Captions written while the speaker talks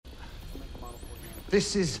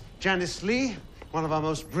This is Janice Lee, one of our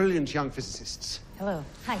most brilliant young physicists. Hello.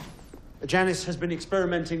 Hi. Janice has been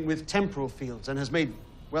experimenting with temporal fields and has made,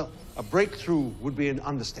 well, a breakthrough would be an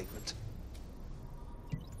understatement.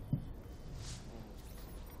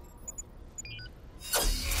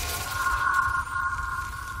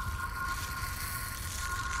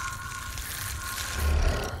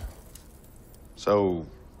 So,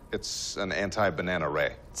 it's an anti-banana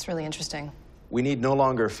ray. It's really interesting. We need no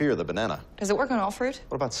longer fear the banana. Does it work on all fruit?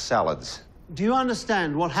 What about salads? Do you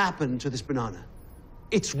understand what happened to this banana?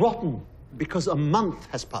 It's rotten because a month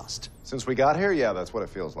has passed. Since we got here, yeah, that's what it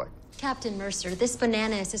feels like. Captain Mercer, this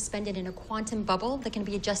banana is suspended in a quantum bubble that can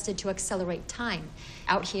be adjusted to accelerate time.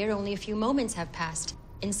 Out here, only a few moments have passed.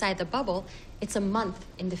 Inside the bubble, it's a month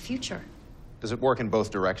in the future. Does it work in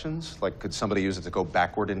both directions? Like, could somebody use it to go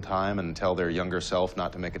backward in time and tell their younger self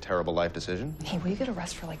not to make a terrible life decision? Hey, will you get a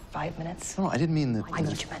rest for like 5 minutes? No, I didn't mean that. I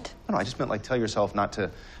know what you meant. No, I just meant like tell yourself not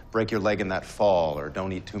to break your leg in that fall, or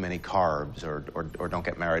don't eat too many carbs, or don't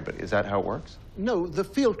get married. But is that how it works? No, the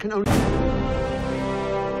field can only...